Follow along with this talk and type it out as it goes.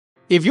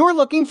If you're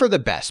looking for the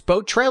best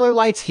boat trailer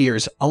lights,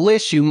 here's a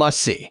list you must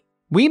see.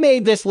 We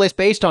made this list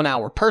based on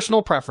our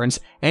personal preference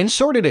and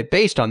sorted it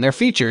based on their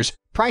features,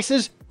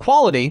 prices,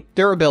 quality,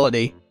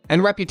 durability,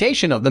 and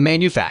reputation of the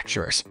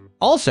manufacturers.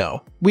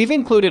 Also, we've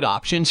included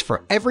options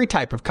for every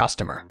type of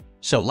customer.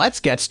 So let's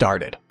get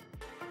started.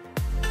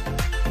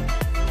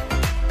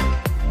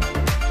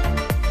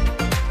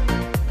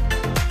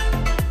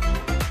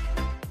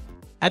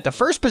 At the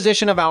first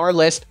position of our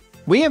list,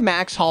 we have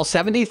MaxxHaul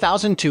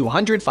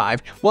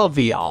 70205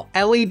 Wellmax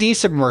LED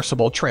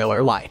Submersible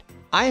Trailer Light.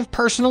 I have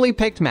personally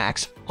picked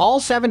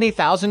MaxxHaul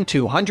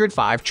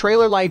 70205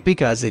 Trailer Light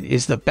because it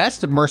is the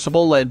best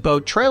submersible LED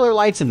boat trailer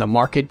lights in the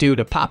market due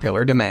to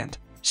popular demand.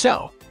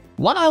 So,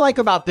 what I like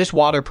about this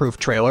waterproof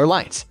trailer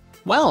lights?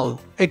 Well,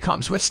 it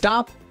comes with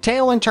stop,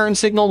 tail and turn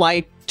signal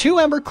light, 2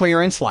 amber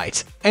clearance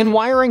lights, and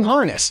wiring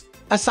harness.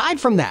 Aside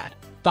from that,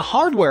 the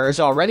hardware is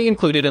already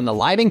included in the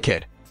lighting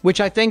kit,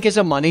 which I think is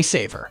a money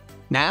saver.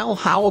 Now,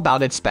 how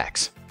about its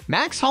specs?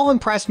 MaxxHaul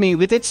impressed me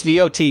with its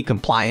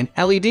DOT-compliant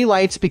LED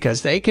lights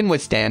because they can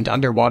withstand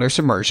underwater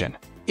submersion.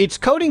 Its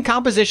coating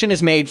composition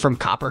is made from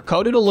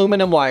copper-coated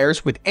aluminum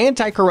wires with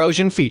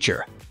anti-corrosion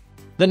feature.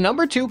 The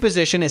number 2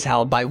 position is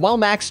held by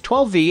Wellmax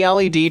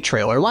 12V LED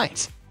trailer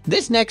lights.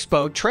 This next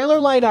boat trailer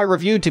light I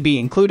reviewed to be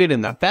included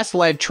in the best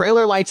LED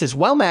trailer lights is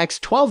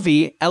Wellmax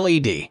 12V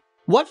LED.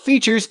 What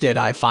features did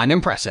I find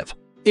impressive?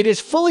 It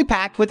is fully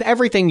packed with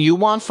everything you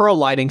want for a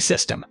lighting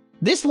system.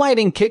 This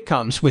lighting kit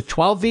comes with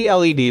 12V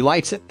LED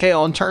lights,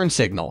 tail and turn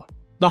signal.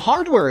 The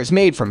hardware is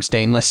made from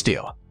stainless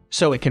steel,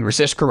 so it can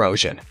resist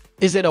corrosion.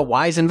 Is it a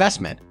wise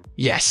investment?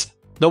 Yes.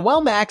 The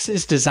Wellmax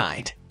is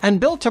designed and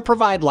built to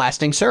provide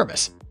lasting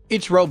service.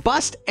 Its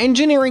robust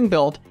engineering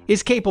build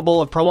is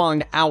capable of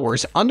prolonged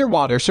hours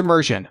underwater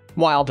submersion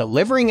while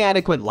delivering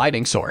adequate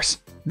lighting source.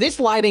 This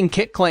lighting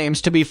kit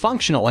claims to be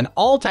functional in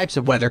all types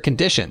of weather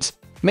conditions,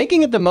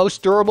 making it the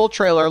most durable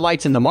trailer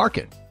lights in the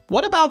market.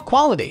 What about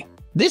quality?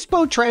 This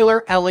boat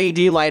trailer LED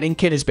lighting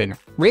kit has been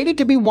rated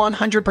to be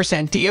 100%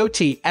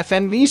 DOT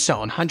FMV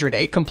Zone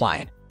 108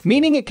 compliant,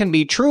 meaning it can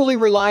be truly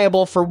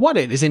reliable for what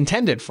it is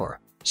intended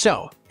for.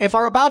 So, if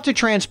you're about to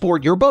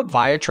transport your boat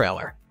via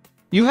trailer,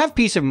 you have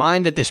peace of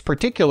mind that this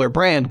particular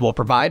brand will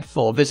provide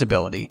full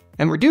visibility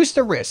and reduce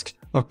the risk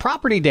of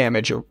property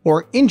damage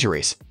or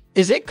injuries.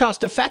 Is it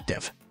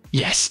cost-effective?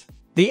 Yes.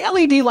 The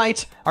LED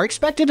lights are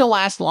expected to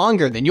last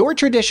longer than your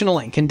traditional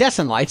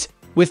incandescent lights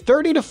with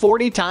 30 to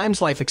 40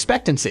 times life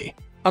expectancy.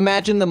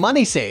 Imagine the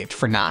money saved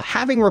for not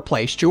having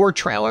replaced your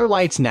trailer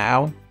lights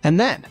now and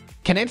then.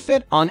 Can it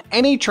fit on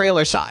any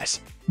trailer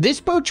size?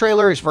 This boat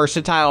trailer is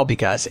versatile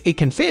because it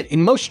can fit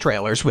in most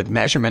trailers with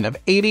measurement of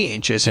 80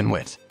 inches in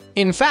width.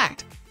 In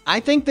fact, I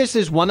think this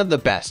is one of the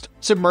best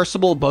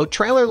submersible boat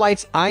trailer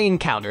lights I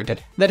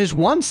encountered that is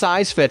one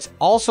size fits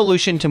all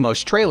solution to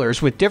most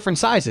trailers with different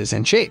sizes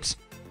and shapes.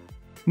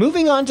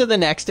 Moving on to the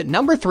next at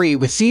number 3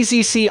 with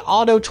CZC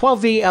Auto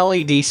 12V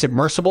LED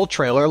Submersible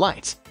Trailer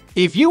Lights.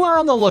 If you are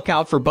on the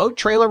lookout for boat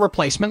trailer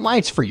replacement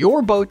lights for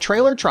your boat,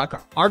 trailer, truck,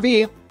 or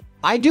RV,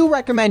 I do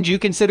recommend you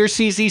consider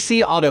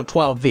CZC Auto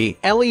 12V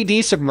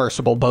LED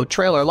Submersible Boat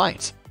Trailer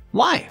Lights.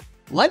 Why?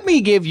 Let me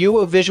give you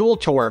a visual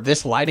tour of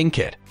this lighting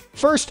kit.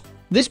 First,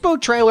 this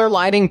boat trailer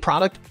lighting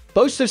product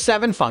boasts of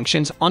 7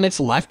 functions on its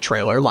left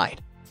trailer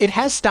light. It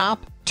has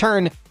stop,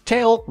 turn,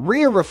 tail,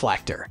 rear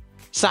reflector,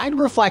 side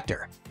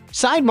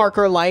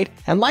marker light,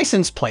 and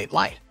license plate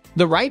light.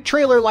 The right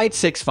trailer light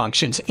 6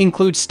 functions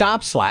include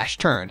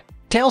stop/turn,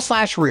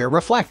 tail/rear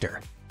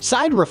reflector,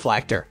 side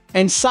reflector,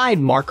 and side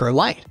marker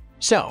light.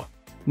 So,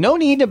 no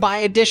need to buy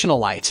additional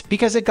lights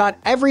because it got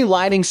every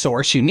lighting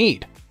source you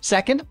need.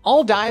 Second,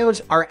 all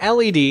diodes are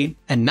LED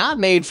and not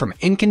made from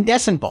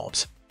incandescent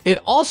bulbs. It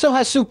also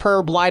has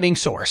superb lighting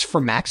source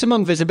for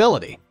maximum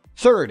visibility.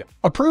 Third,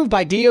 approved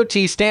by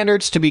DOT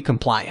standards to be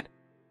compliant.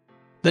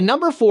 The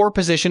number 4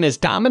 position is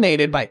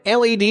dominated by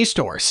LED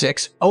Store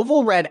 6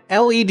 Oval Red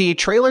LED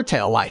Trailer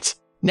Tail Lights.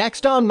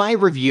 Next on my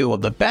review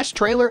of the best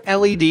trailer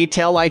LED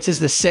tail lights is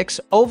the 6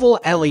 Oval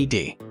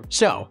LED.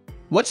 So,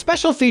 what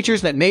special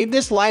features that made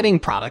this lighting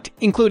product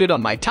included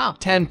on my top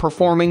 10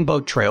 performing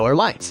boat trailer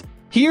lights?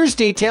 Here's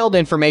detailed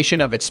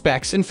information of its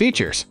specs and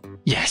features.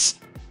 Yes,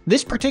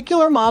 this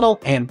particular model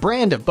and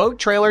brand of boat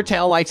trailer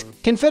tail lights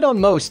can fit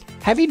on most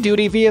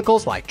heavy-duty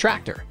vehicles like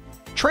tractor,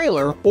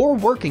 trailer, or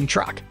working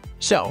truck.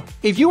 So,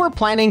 if you are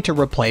planning to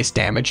replace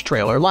damaged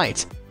trailer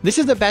lights, this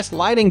is the best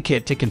lighting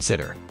kit to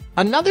consider.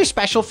 Another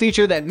special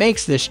feature that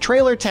makes this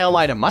trailer tail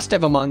light a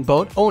must-have among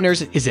boat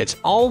owners is its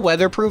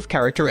all-weatherproof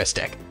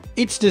characteristic.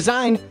 Its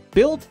design,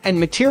 build, and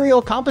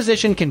material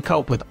composition can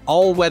cope with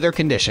all weather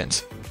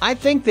conditions. I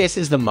think this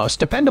is the most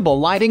dependable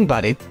lighting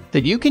buddy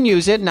that you can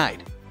use at night.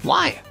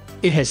 Why?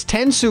 It has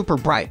 10 super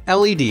bright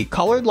LED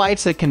colored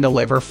lights that can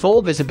deliver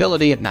full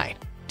visibility at night.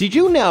 Did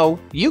you know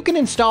you can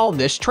install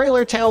this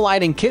trailer tail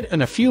lighting kit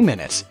in a few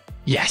minutes?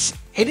 Yes,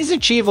 it is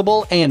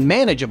achievable and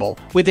manageable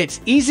with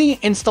its easy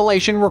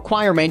installation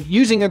requirement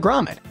using a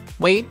grommet.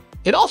 Wait,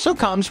 it also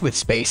comes with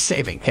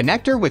space-saving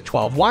connector with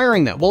 12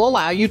 wiring that will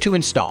allow you to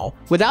install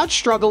without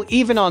struggle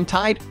even on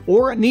tight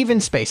or uneven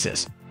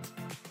spaces.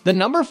 The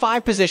number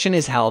 5 position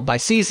is held by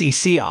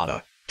CZC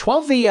Auto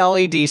 12V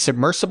LED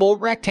Submersible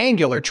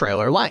Rectangular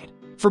Trailer Light.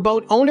 For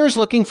boat owners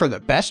looking for the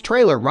best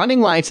trailer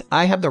running lights,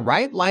 I have the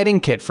right lighting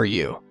kit for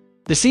you.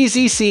 The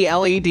CZC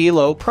LED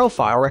Low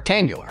Profile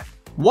Rectangular.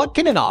 What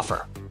can it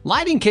offer?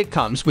 Lighting kit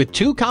comes with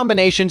 2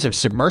 combinations of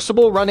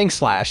submersible running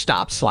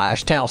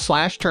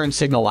stop/tail/turn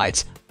signal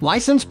lights,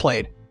 license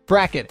plate,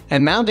 bracket,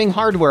 and mounting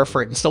hardware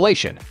for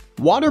installation.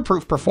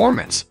 Waterproof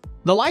performance.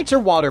 The lights are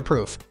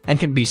waterproof and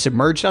can be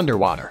submerged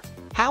underwater.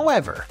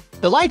 However,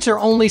 the lights are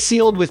only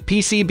sealed with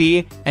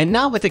PCB and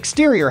not with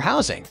exterior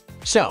housing.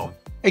 So,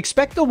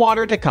 expect the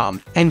water to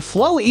come and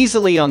flow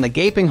easily on the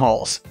gaping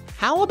holes.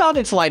 How about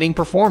its lighting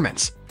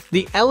performance?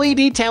 The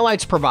LED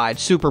taillights provide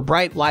super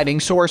bright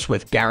lighting source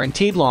with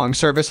guaranteed long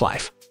service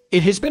life.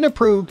 It has been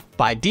approved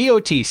by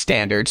DOT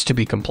standards to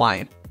be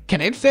compliant.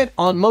 Can it fit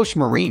on most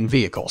marine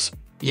vehicles?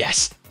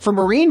 Yes. For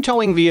marine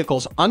towing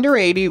vehicles under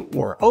 80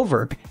 or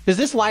over, because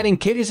this lighting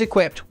kit is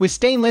equipped with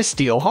stainless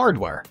steel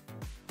hardware.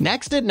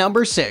 Next at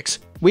number 6,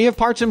 we have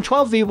Partsam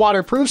 12V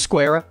Waterproof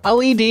Square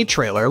LED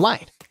Trailer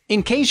Light.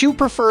 In case you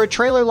prefer a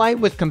trailer light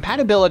with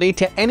compatibility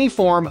to any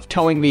form of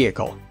towing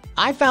vehicle,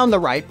 I found the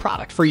right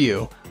product for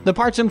you. The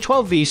Partsam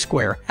 12V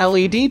Square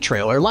LED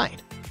Trailer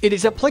Light. It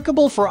is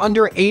applicable for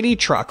under 80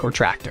 truck or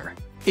tractor.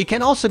 It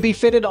can also be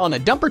fitted on a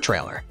dumper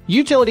trailer,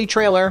 utility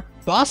trailer,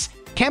 bus,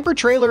 camper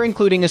trailer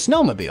including a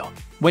snowmobile.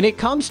 When it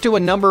comes to a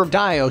number of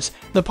diodes,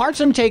 the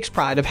Partsam takes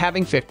pride of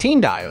having 15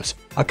 diodes,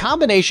 a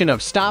combination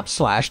of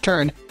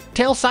stop/turn,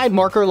 tail side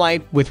marker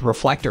light with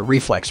reflector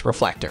reflex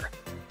reflector,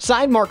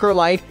 side marker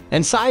light,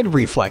 and side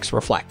reflex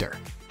reflector.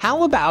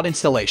 How about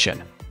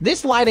installation?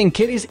 This lighting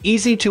kit is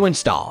easy to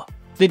install.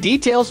 The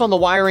details on the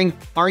wiring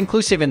are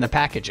inclusive in the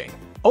packaging.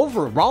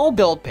 Overall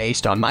built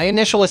based on my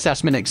initial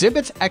assessment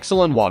exhibits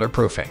excellent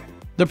waterproofing.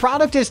 The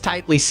product is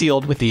tightly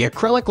sealed with the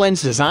acrylic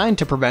lens designed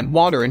to prevent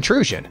water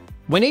intrusion.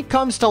 When it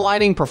comes to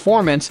lighting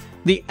performance,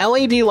 the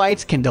LED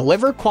lights can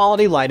deliver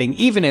quality lighting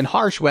even in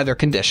harsh weather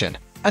condition.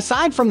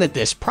 Aside from that,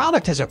 this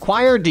product has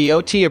acquired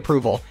DOT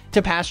approval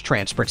to pass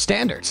transport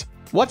standards.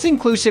 What's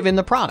inclusive in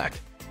the product?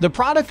 The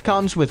product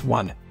comes with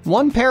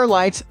 1 pair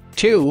lights,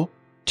 2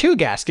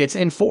 gaskets,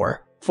 and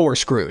 4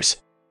 screws.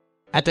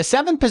 At the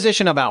 7th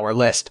position of our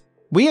list,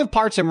 we have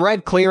Partsam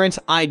Red Clearance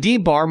ID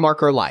Bar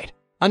Marker Light.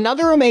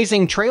 Another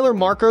amazing trailer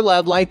marker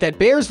LED light that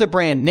bears the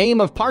brand name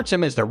of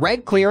Partsam is the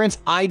Red Clearance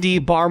ID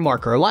Bar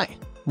Marker Light.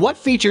 What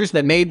features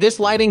that made this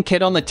lighting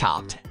kit on the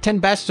top 10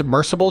 best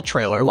submersible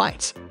trailer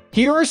lights?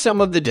 Here are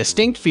some of the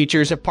distinct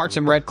features of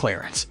Partsam Red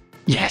Clearance.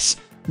 Yes,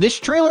 this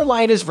trailer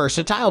light is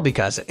versatile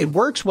because it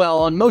works well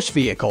on most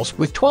vehicles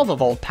with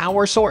 12-volt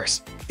power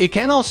source. It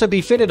can also be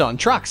fitted on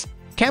trucks,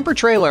 camper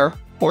trailer,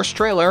 horse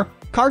trailer,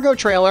 cargo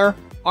trailer,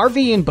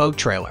 RV and boat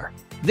trailer.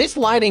 This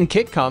lighting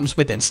kit comes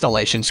with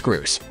installation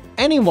screws.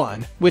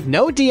 Anyone with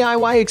no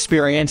DIY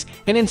experience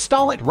can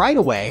install it right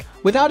away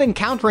without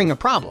encountering a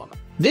problem.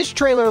 This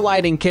trailer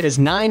lighting kit has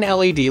 9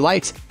 LED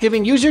lights,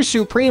 giving users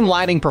supreme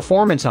lighting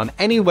performance on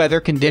any weather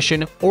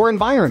condition or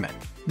environment.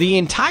 The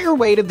entire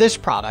weight of this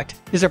product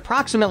is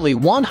approximately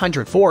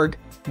 104 g,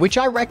 which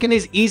I reckon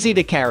is easy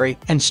to carry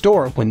and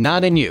store when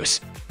not in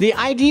use. The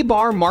ID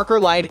Bar Marker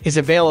Light is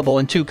available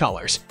in 2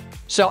 colors,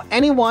 so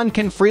anyone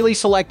can freely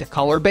select a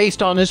color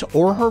based on his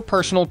or her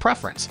personal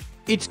preference.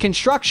 Its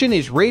construction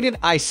is rated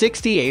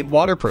I68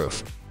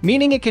 waterproof,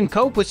 meaning it can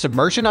cope with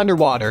submersion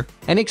underwater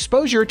and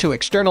exposure to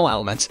external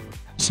elements,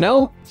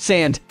 snow,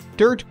 sand,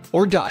 dirt,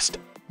 or dust.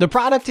 The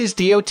product is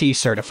DOT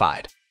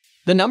certified.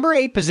 The number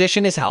 8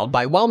 position is held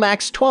by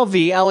Wellmax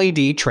 12V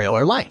LED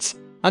Trailer Lights.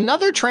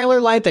 Another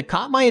trailer light that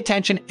caught my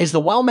attention is the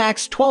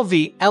Wellmax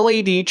 12V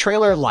LED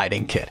Trailer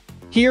Lighting Kit.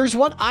 Here's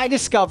what I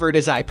discovered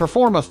as I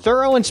perform a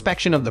thorough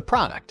inspection of the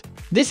product.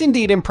 This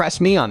indeed impressed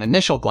me on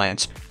initial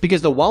glance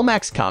because the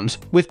Wellmax comes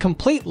with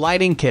complete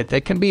lighting kit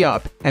that can be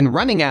up and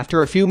running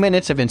after a few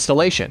minutes of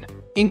installation.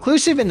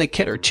 Inclusive in the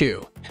kit are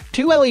 2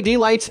 LED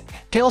lights,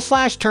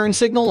 tail/turn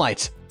signal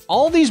lights.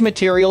 All these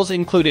materials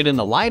included in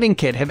the lighting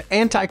kit have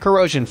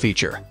anti-corrosion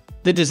feature.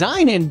 The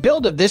design and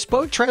build of this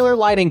boat trailer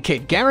lighting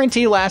kit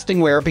guarantee lasting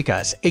wear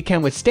because it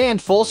can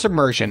withstand full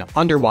submersion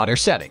underwater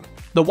setting.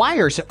 The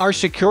wires are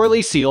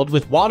securely sealed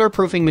with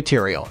waterproofing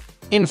material.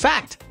 In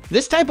fact,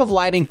 this type of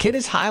lighting kit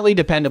is highly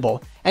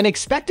dependable and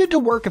expected to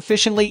work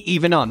efficiently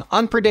even on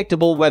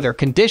unpredictable weather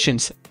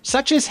conditions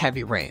such as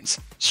heavy rains,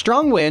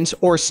 strong winds,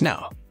 or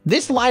snow.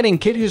 This lighting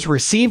kit has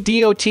received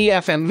DOT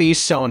FMV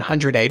Zone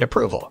 108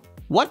 approval.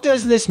 What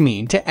does this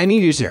mean to any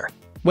user?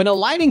 When a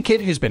lighting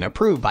kit has been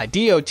approved by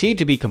DOT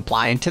to be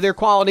compliant to their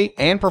quality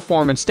and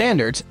performance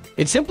standards,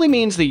 it simply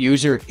means the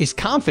user is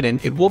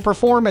confident it will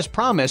perform as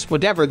promised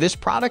whatever this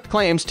product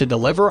claims to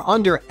deliver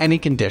under any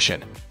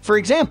condition. For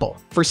example,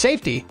 for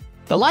safety,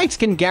 the lights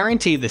can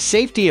guarantee the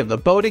safety of the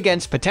boat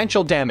against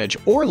potential damage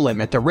or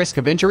limit the risk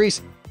of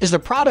injuries. Is the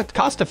product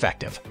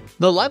cost-effective?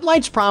 The LED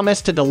lights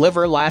promise to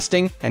deliver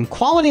lasting and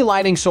quality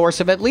lighting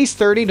source of at least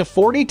 30 to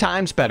 40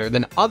 times better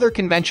than other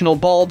conventional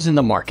bulbs in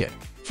the market.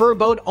 For a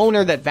boat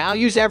owner that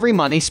values every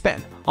money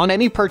spent on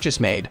any purchase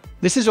made,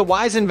 this is a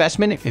wise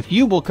investment if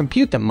you will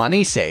compute the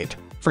money saved.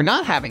 for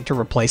not having to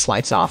replace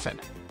lights often.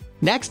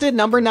 Next at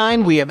number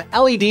 9, we have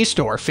LED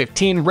Store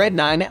 15 Red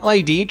 9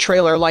 LED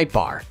Trailer Light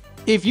Bar.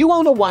 If you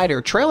own a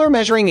wider trailer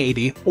measuring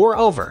 80 or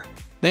over,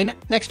 then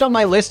next on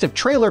my list of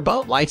trailer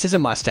boat lights is a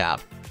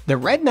must-have, the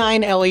Red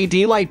 9 LED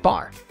Light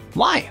Bar.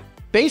 Why?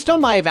 Based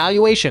on my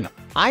evaluation,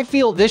 I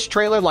feel this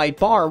trailer light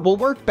bar will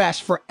work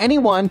best for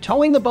anyone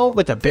towing the boat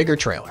with a bigger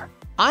trailer.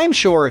 I'm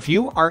sure if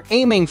you are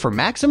aiming for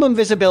maximum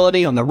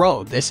visibility on the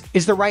road, this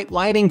is the right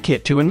lighting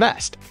kit to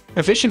invest.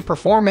 Efficient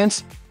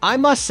performance. I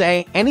must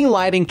say, any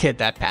lighting kit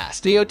that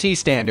passed DOT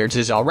standards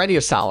is already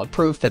a solid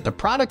proof that the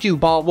product you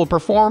bought will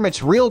perform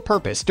its real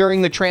purpose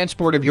during the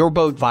transport of your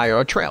boat via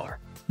a trailer.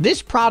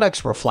 This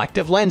product's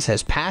reflective lens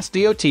has passed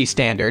DOT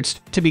standards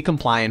to be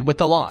compliant with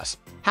the laws.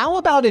 How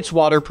about its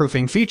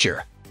waterproofing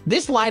feature?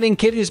 This lighting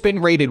kit has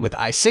been rated with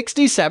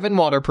I67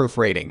 waterproof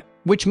rating,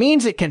 which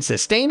means it can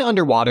sustain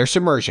underwater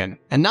submersion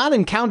and not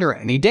encounter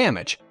any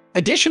damage.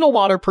 Additional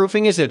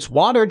waterproofing is its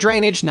water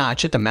drainage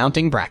notch at the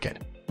mounting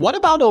bracket. What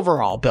about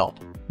overall build?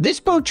 This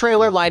boat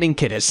trailer lighting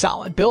kit is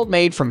solid build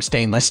made from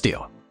stainless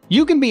steel.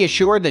 You can be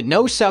assured that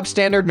no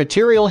substandard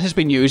material has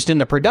been used in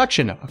the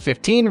production of a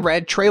 15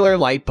 Red trailer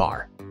light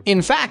bar.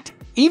 In fact,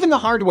 even the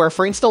hardware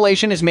for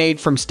installation is made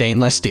from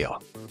stainless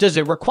steel. Does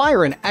it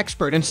require an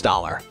expert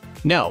installer?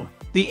 No.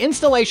 The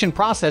installation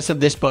process of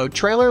this boat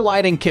trailer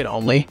lighting kit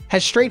only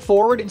has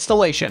straightforward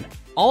installation.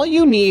 All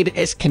you need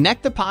is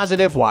connect the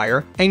positive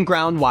wire and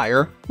ground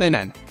wire, and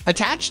then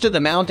attach to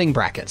the mounting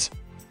brackets.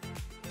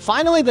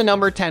 Finally, the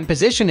number 10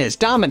 position is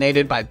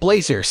dominated by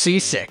Blazer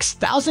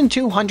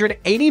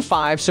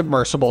C6285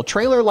 Submersible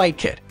Trailer Light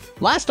Kit.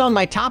 Last on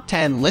my top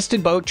 10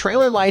 listed boat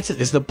trailer lights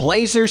is the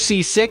Blazer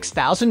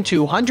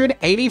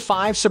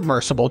C6285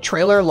 Submersible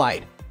Trailer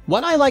Light.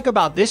 What I like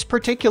about this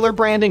particular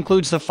brand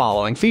includes the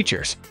following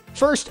features.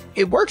 First,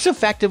 it works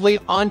effectively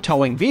on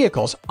towing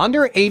vehicles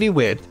under 80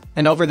 width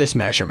and over this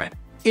measurement.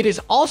 It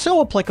is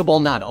also applicable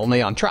not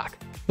only on truck,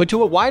 but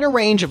to a wider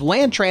range of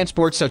land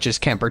transport such as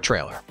camper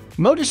trailer,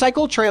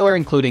 motorcycle trailer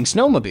including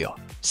snowmobile.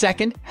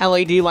 Second,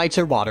 LED lights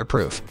are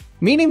waterproof,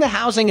 meaning the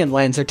housing and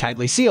lens are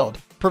tightly sealed,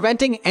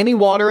 preventing any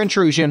water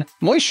intrusion,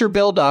 moisture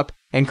buildup,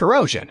 and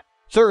corrosion.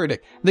 Third,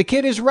 the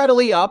kit is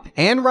readily up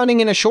and running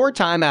in a short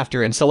time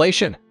after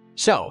installation.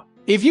 So,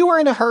 if you are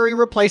in a hurry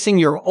replacing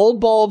your old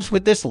bulbs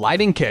with this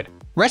lighting kit,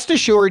 rest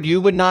assured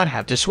you would not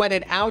have to sweat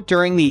it out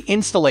during the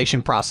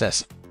installation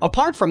process.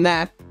 Apart from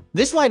that,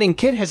 this lighting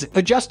kit has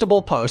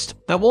adjustable posts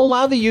that will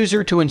allow the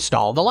user to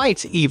install the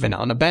lights even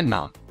on a bend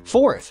mount.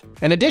 Fourth,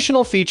 an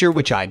additional feature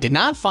which I did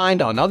not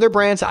find on other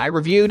brands I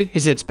reviewed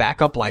is its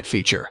backup light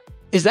feature.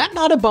 Is that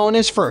not a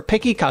bonus for a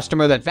picky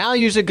customer that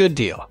values a good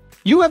deal?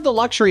 You have the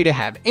luxury to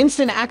have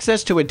instant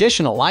access to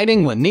additional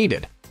lighting when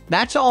needed.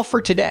 That's all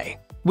for today.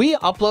 We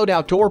upload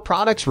outdoor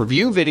products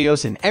review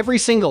videos in every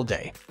single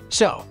day,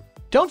 so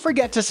don't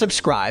forget to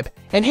subscribe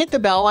and hit the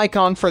bell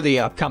icon for the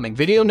upcoming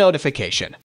video notification.